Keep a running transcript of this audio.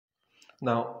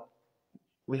Now,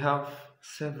 we have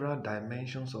several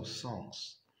dimensions of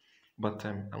songs, but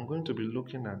I'm going to be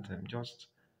looking at just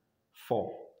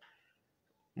four.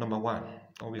 Number one,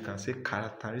 or we can say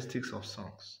characteristics of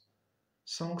songs.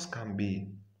 Songs can be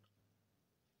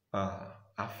uh,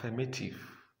 affirmative,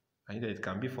 and either it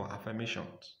can be for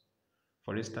affirmations.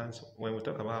 For instance, when we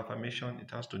talk about affirmation,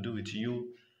 it has to do with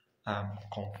you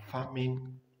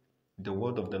confirming the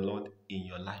word of the Lord in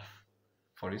your life.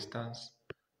 For instance,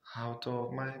 out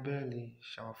of my belly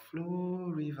shall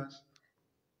flow rivers,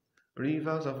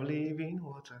 rivers of living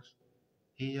waters.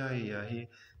 Here, here, here.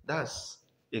 That's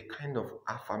a kind of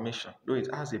affirmation, though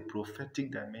it has a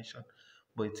prophetic dimension,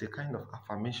 but it's a kind of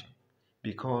affirmation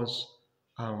because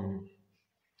um,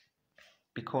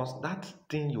 that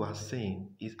thing you are saying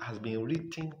has been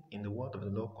written in the word of the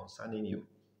Lord concerning you.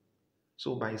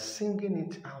 So by singing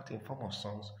it out in form of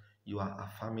songs, you are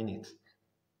affirming it.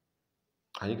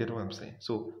 Are you getting what I'm saying?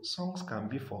 So songs can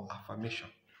be for affirmation.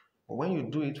 But when you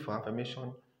do it for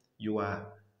affirmation, you are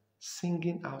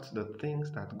singing out the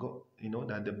things that God,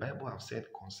 that the Bible have said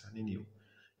concerning you.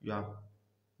 You are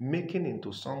making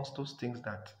into songs those things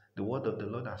that the word of the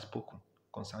Lord has spoken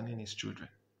concerning his children.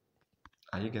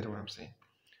 Are you getting what I'm saying?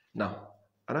 Now,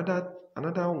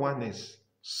 another one is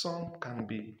song can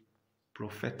be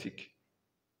prophetic.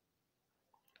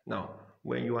 Now,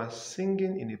 when you are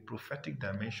singing in a prophetic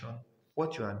dimension,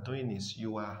 what you are doing is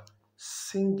you are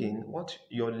singing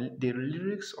the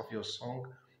lyrics of your song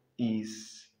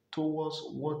is towards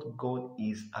what God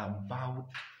is about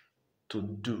to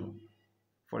do.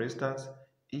 For instance,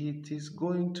 it is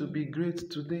going to be great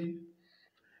today.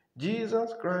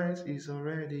 Jesus Christ is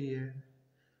already here.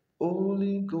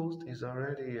 Holy Ghost is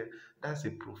already here. That's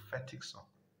a prophetic song.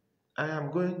 I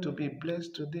am going to be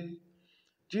blessed today.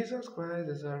 Jesus Christ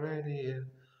is already here.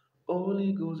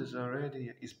 Holy Ghost is already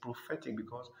here. It's prophetic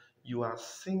because you are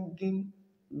singing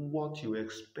what you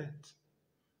expect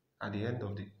at the end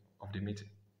of the meeting.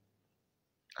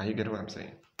 Are you getting what I'm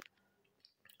saying?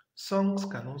 Songs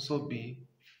can also be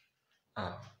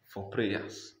for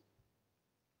prayers.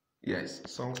 Yes,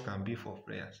 songs can be for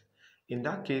prayers. In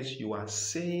that case, you are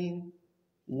saying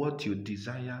what you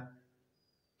desire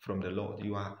from the Lord.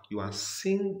 You are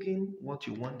singing what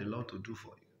you want the Lord to do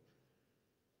for you.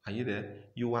 Are you there?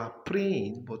 You are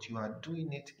praying, but you are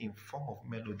doing it in form of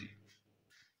melody.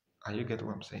 Are you getting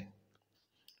what I'm saying?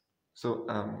 So,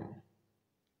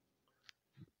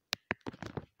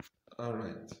 all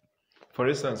right. For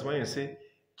instance, when you say,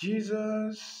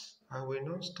 Jesus, I will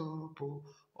not stop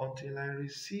until I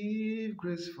receive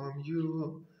grace from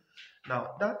you.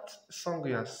 Now, that song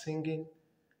you are singing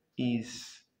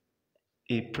is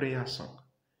a prayer song.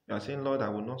 You are saying, Lord, I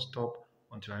will not stop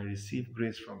until I receive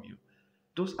grace from you.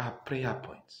 Those are prayer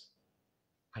points.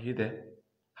 Are you there?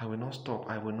 I will not stop.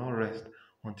 I will not rest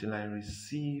until I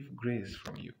receive grace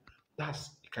from you. That's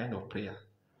the kind of prayer.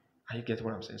 Are you getting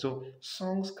what I'm saying? So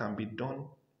songs can be done,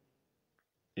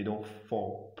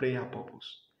 for prayer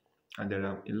purpose. And there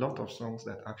are a lot of songs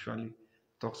that actually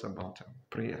talks about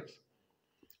prayers.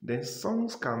 Then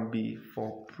songs can be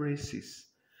for praises.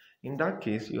 In that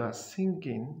case, you are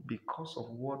singing because of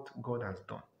what God has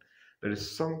done. There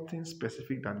is something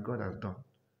specific that God has done.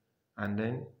 And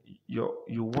then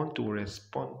you want to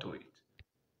respond to it.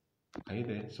 Are you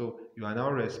there? So you are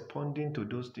now responding to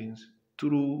those things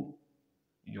through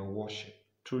your worship,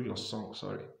 through your song,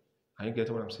 sorry. Are you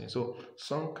getting what I'm saying? So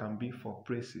song can be for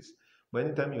praises. But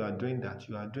anytime you are doing that,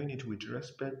 you are doing it with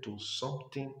respect to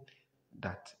something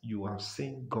that you are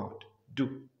saying God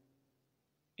do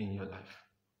in your life.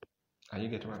 Are you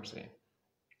getting what I'm saying?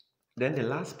 Then the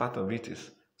last part of it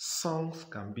is songs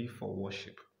can be for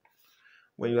worship.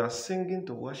 When you are singing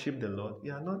to worship the Lord,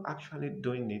 you are not actually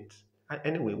doing it.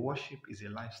 Anyway, worship is a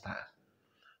lifestyle.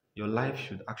 Your life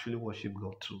should actually worship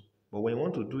God too. But when you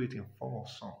want to do it in form of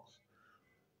songs,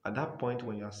 at that point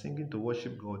when you are singing to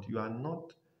worship God, you are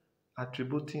not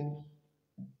attributing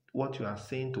what you are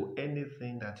saying to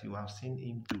anything that you have seen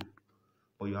him do,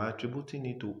 but you are attributing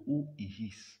it to who he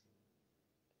is.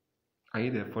 Are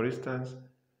you there? For instance,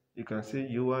 you can say,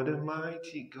 you are the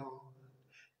mighty God,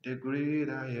 the great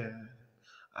I am.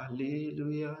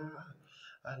 Hallelujah.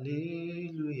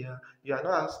 Hallelujah. You are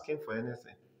not asking for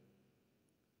anything.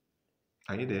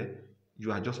 Are you there?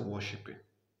 You are just worshiping.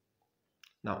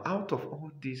 Now, out of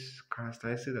all these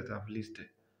characteristics that I've listed,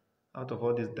 out of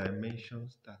all these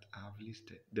dimensions that I've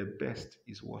listed, the best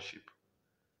is worship.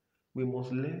 We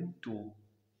must learn to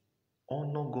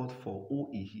honor God for who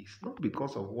He is, not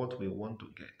because of what we want to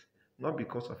get, not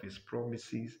because of His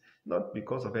promises, not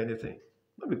because of anything,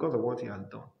 not because of what He has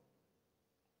done.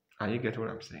 Are you getting what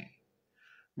I'm saying?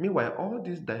 Meanwhile, all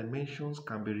these dimensions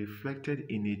can be reflected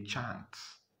in a chant.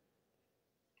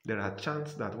 There are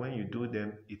chants that when you do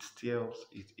them, it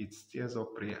stirs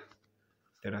up prayer.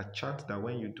 There are chants that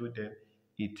when you do them,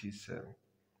 it is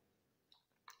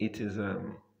it is uh,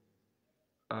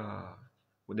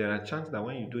 there are chants that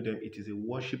when you do them, it is a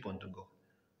worship unto God.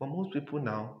 But most people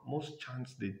now, most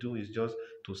chants they do is just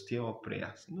to stir up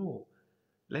prayers. No,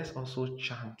 let's also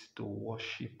chant to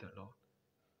worship the Lord.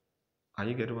 Are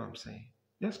you getting what I'm saying?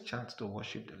 Let's chant to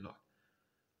worship the Lord.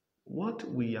 What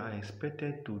we are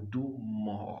expected to do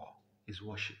more is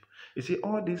worship. You see,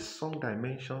 all these song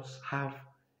dimensions have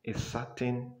a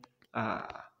certain uh,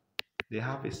 they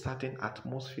have a certain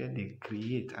atmosphere they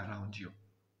create around you.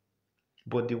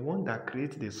 But the one that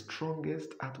creates the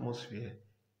strongest atmosphere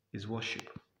is worship.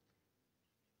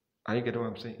 Are you getting what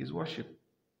I'm saying? Is worship.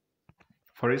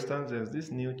 For instance, there's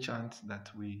this new chant that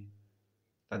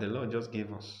the Lord just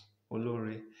gave us,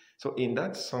 Olore. So in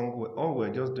that song, all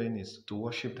we're just doing is to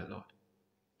worship the Lord.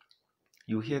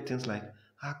 You hear things like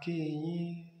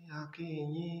Akinyi,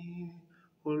 Akinyi,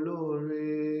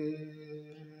 Olore,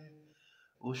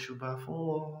 Òṣùbà fún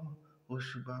ọ,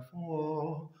 Òṣùbà fún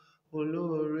ọ,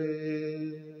 Olore.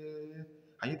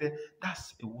 Are you there?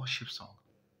 That's a worship song.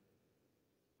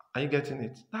 Are you getting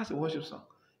it? That's a worship song.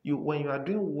 When you are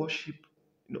doing worship,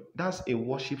 that's a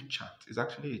worship chant. It's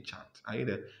actually a chant. Are you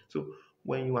there? So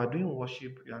when you are doing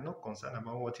worship, you are not concerned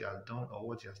about what he has done or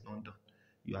what he has not done.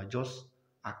 You are just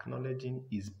acknowledging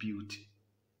his beauty.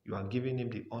 You are giving him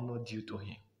the honor due to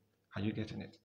him. Are you getting it?